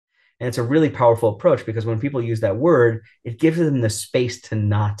And it's a really powerful approach because when people use that word, it gives them the space to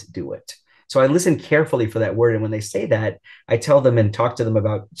not do it. So I listen carefully for that word. And when they say that, I tell them and talk to them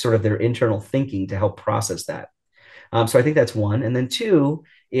about sort of their internal thinking to help process that. So I think that's one. And then two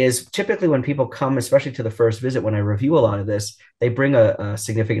is typically when people come, especially to the first visit, when I review a lot of this, they bring a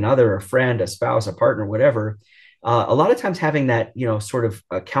significant other, a friend, a spouse, a partner, whatever. A lot of times having that, sort of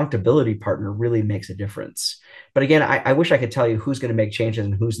accountability partner really makes a difference. But again, I wish I could tell you who's going to make changes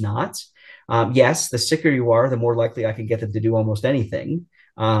and who's not. Yes, the sicker you are, the more likely I can get them to do almost anything.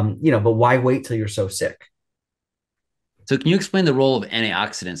 But why wait till you're so sick? So can you explain the role of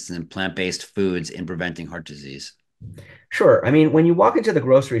antioxidants in plant-based foods in preventing heart disease? Sure. I mean, when you walk into the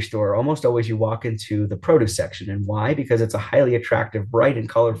grocery store, almost always you walk into the produce section. And why? Because it's a highly attractive, bright, and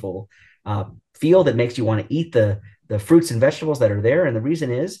colorful field that makes you want to eat the fruits and vegetables that are there. And the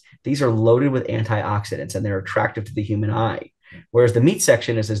reason is these are loaded with antioxidants and they're attractive to the human eye. Whereas the meat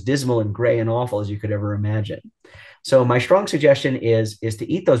section is as dismal and gray and awful as you could ever imagine. So my strong suggestion is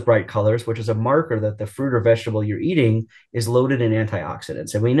to eat those bright colors, which is a marker that the fruit or vegetable you're eating is loaded in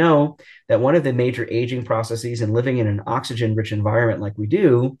antioxidants. And we know that one of the major aging processes and living in an oxygen-rich environment like we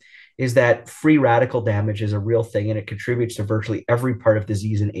do is that free radical damage is a real thing and it contributes to virtually every part of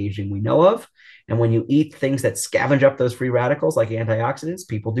disease and aging we know of. And when you eat things that scavenge up those free radicals like antioxidants,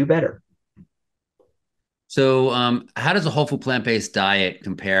 people do better. So, how does a whole food plant-based diet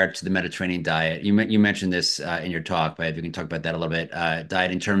compare to the Mediterranean diet? You mentioned this in your talk, but if you can talk about that a little bit,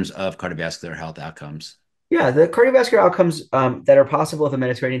 diet in terms of cardiovascular health outcomes. Yeah, the cardiovascular outcomes that are possible with a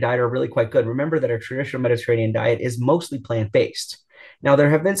Mediterranean diet are really quite good. Remember that a traditional Mediterranean diet is mostly plant-based. Now, there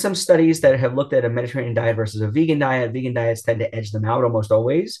have been some studies that have looked at a Mediterranean diet versus a vegan diet. Vegan diets tend to edge them out almost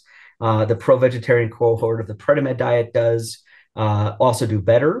always. The pro-vegetarian cohort of the Predimed diet does also do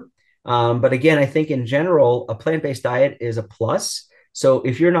better. But again, I think in general, a plant-based diet is a plus. So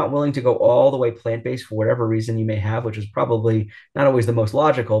if you're not willing to go all the way plant-based for whatever reason you may have, which is probably not always the most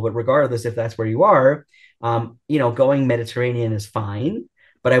logical, but regardless, if that's where you are, going Mediterranean is fine,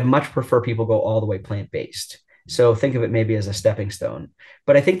 but I much prefer people go all the way plant-based. So think of it maybe as a stepping stone.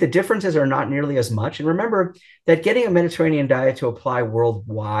 But I think the differences are not nearly as much. And remember that getting a Mediterranean diet to apply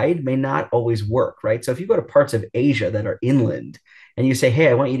worldwide may not always work, right? So if you go to parts of Asia that are inland and you say, hey,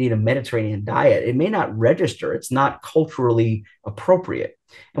 I want you to eat a Mediterranean diet, it may not register. It's not culturally appropriate.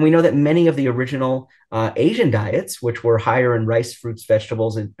 And we know that many of the original Asian diets, which were higher in rice, fruits,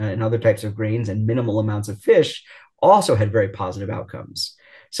 vegetables, and other types of grains and minimal amounts of fish, also had very positive outcomes.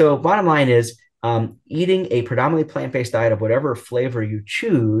 So, bottom line is eating a predominantly plant based diet of whatever flavor you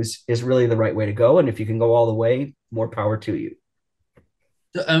choose is really the right way to go. And if you can go all the way, more power to you.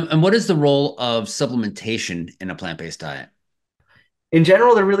 And what is the role of supplementation in a plant-based diet? In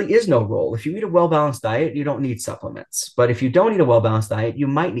general, there really is no role. If you eat a well balanced diet, you don't need supplements. But if you don't eat a well balanced diet, you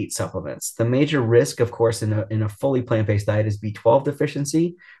might need supplements. The major risk, of course, in a fully plant based diet is B12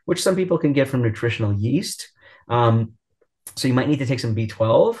 deficiency, which some people can get from nutritional yeast. So you might need to take some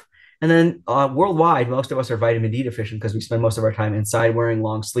B12. And then worldwide, most of us are vitamin D deficient because we spend most of our time inside wearing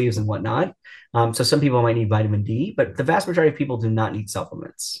long sleeves and whatnot. So some people might need vitamin D, but the vast majority of people do not need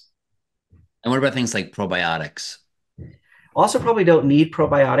supplements. And what about things like probiotics? Also, probably don't need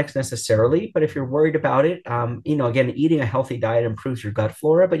probiotics necessarily, but if you're worried about it, again, eating a healthy diet improves your gut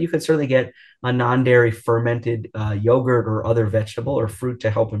flora, but you can certainly get a non-dairy fermented yogurt or other vegetable or fruit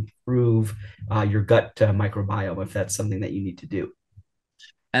to help improve your gut microbiome if that's something that you need to do.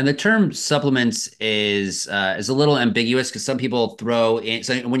 And the term supplements is a little ambiguous because some people throw in.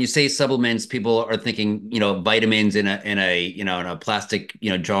 So when you say supplements, people are thinking, vitamins in a plastic,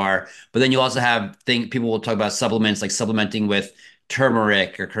 jar. But then you also have people will talk about supplements like supplementing with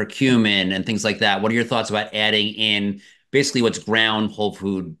turmeric or curcumin and things like that. What are your thoughts about adding in basically what's ground whole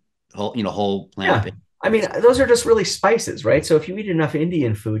food, whole plant Yeah. I mean, those are just really spices, right? So if you eat enough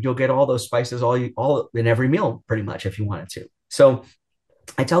Indian food, you'll get all those spices all in every meal, pretty much, if you wanted to. So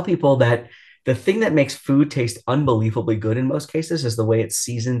I tell people that the thing that makes food taste unbelievably good in most cases is the way it's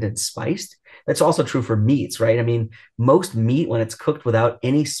seasoned and spiced. That's also true for meats, right? I mean, most meat, when it's cooked without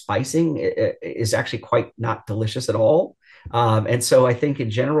any spicing, is actually quite not delicious at all. And so I think in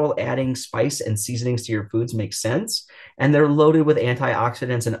general, adding spice and seasonings to your foods makes sense. And they're loaded with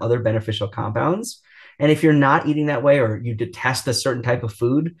antioxidants and other beneficial compounds. And if you're not eating that way or you detest a certain type of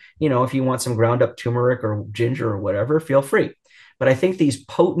food, if you want some ground up turmeric or ginger or whatever, feel free. But I think these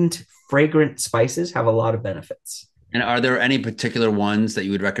potent, fragrant spices have a lot of benefits. And are there any particular ones that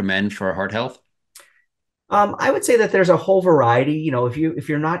you would recommend for heart health? I would say that there's a whole variety. If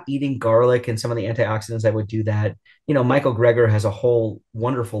you're not eating garlic and some of the antioxidants, I would do that. Michael Greger has a whole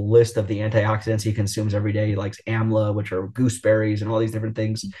wonderful list of the antioxidants he consumes every day. He likes Amla, which are gooseberries and all these different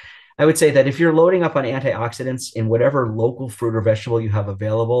things. I would say that if you're loading up on antioxidants in whatever local fruit or vegetable you have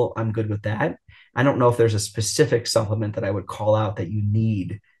available, I'm good with that. I don't know if there's a specific supplement that I would call out that you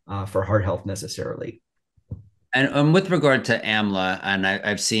need for heart health necessarily. And with regard to AMLA, and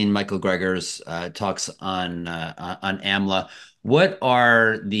I've seen Michael Greger's talks on AMLA. What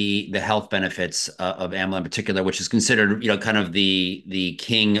are the health benefits of AMLA in particular, which is considered, kind of the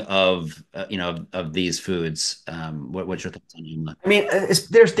king of of these foods? What's your thoughts on AMLA? I mean,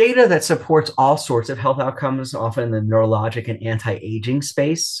 there's data that supports all sorts of health outcomes, often in the neurologic and anti-aging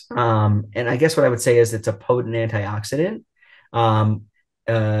space. And I guess what I would say is it's a potent antioxidant. Um,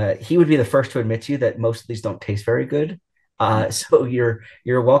 he would be the first to admit to you that most of these don't taste very good. So you're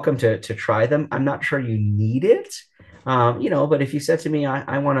welcome to try them. I'm not sure you need it, but if you said to me,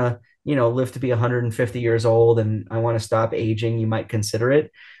 I want to, live to be 150 years old and I want to stop aging, you might consider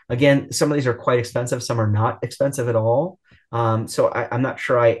it. Again, some of these are quite expensive, some are not expensive at all. So I'm not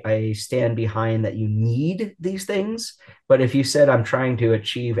sure I stand behind that you need these things, but if you said I'm trying to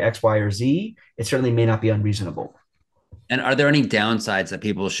achieve X, Y, or Z, it certainly may not be unreasonable. And are there any downsides that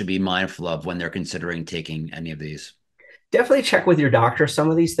people should be mindful of when they're considering taking any of these? Definitely check with your doctor.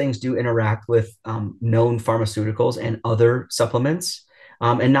 Some of these things do interact with known pharmaceuticals and other supplements.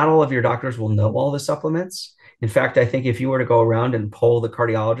 And not all of your doctors will know all the supplements. In fact, I think if you were to go around and poll the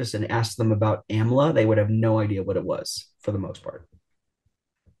cardiologists and ask them about AMLA, they would have no idea what it was for the most part.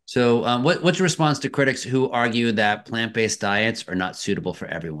 So, what's your response to critics who argue that plant-based diets are not suitable for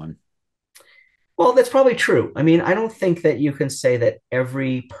everyone? Well, that's probably true. I mean, I don't think that you can say that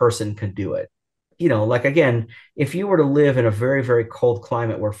every person could do it. Like again, if you were to live in a very, very cold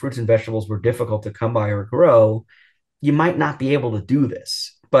climate where fruits and vegetables were difficult to come by or grow, you might not be able to do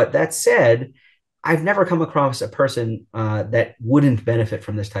this. But that said, I've never come across a person that wouldn't benefit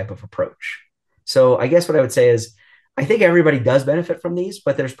from this type of approach. So I guess what I would say is, I think everybody does benefit from these,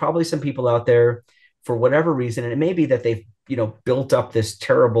 but there's probably some people out there for whatever reason, and it may be that they've built up this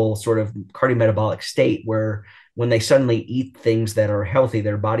terrible sort of cardiometabolic state where when they suddenly eat things that are healthy,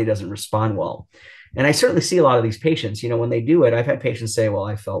 their body doesn't respond well. And I certainly see a lot of these patients, when they do it, I've had patients say, well,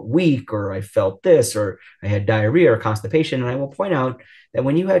 I felt weak or I felt this or I had diarrhea or constipation. And I will point out that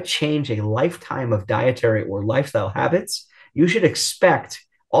when you have changed a lifetime of dietary or lifestyle habits, you should expect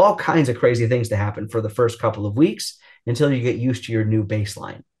all kinds of crazy things to happen for the first couple of weeks until you get used to your new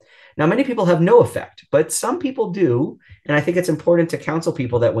baseline. Now, many people have no effect, but some people do. And I think it's important to counsel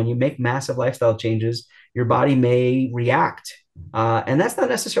people that when you make massive lifestyle changes, your body may react. And that's not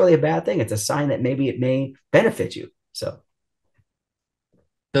necessarily a bad thing. It's a sign that maybe it may benefit you. So,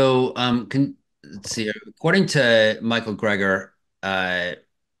 So, let's see. According to Michael Greger, uh,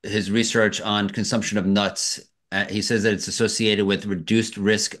 his research on consumption of nuts, he says that it's associated with reduced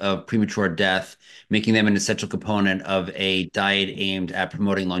risk of premature death, making them an essential component of a diet aimed at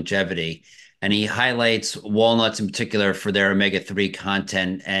promoting longevity. And he highlights walnuts in particular for their omega-3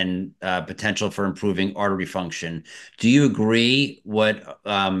 content and potential for improving artery function. Do you agree?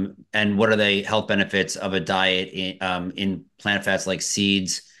 And what are the health benefits of a diet in plant fats like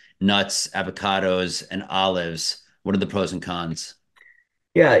seeds, nuts, avocados, and olives? What are the pros and cons?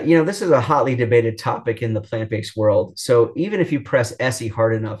 yeah, this is a hotly debated topic in the plant-based world. So even if you press Essie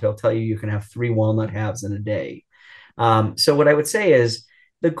hard enough, he'll tell you can have 3 walnut halves in a day. So what I would say is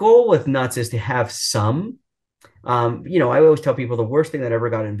the goal with nuts is to have some. I always tell people the worst thing that ever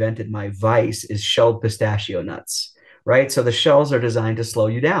got invented, my vice, is shelled pistachio nuts, right? So the shells are designed to slow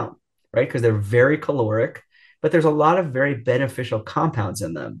you down, right? Because they're very caloric, but there's a lot of very beneficial compounds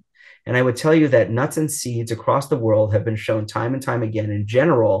in them. And I would tell you that nuts and seeds across the world have been shown time and time again in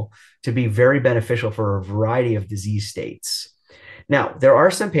general to be very beneficial for a variety of disease states. Now, there are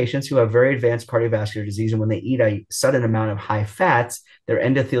some patients who have very advanced cardiovascular disease, and when they eat a sudden amount of high fats, their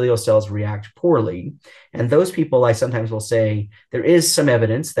endothelial cells react poorly. And those people, I sometimes will say, there is some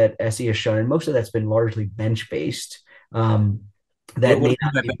evidence that SE has shown, and most of that's been largely bench-based, that What may do you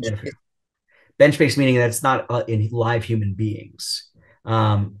not mean by be beneficial. Bench-based meaning that it's not in live human beings.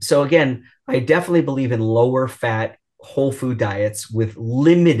 So again, I definitely believe in lower fat, whole food diets with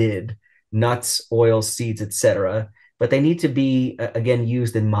limited nuts, oils, seeds, etc. But they need to be again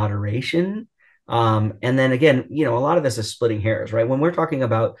used in moderation. And then again, a lot of this is splitting hairs, right? When we're talking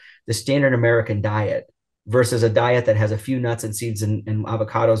about the standard American diet versus a diet that has a few nuts and seeds and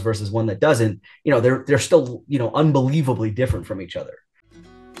avocados versus one that doesn't, they're still unbelievably different from each other.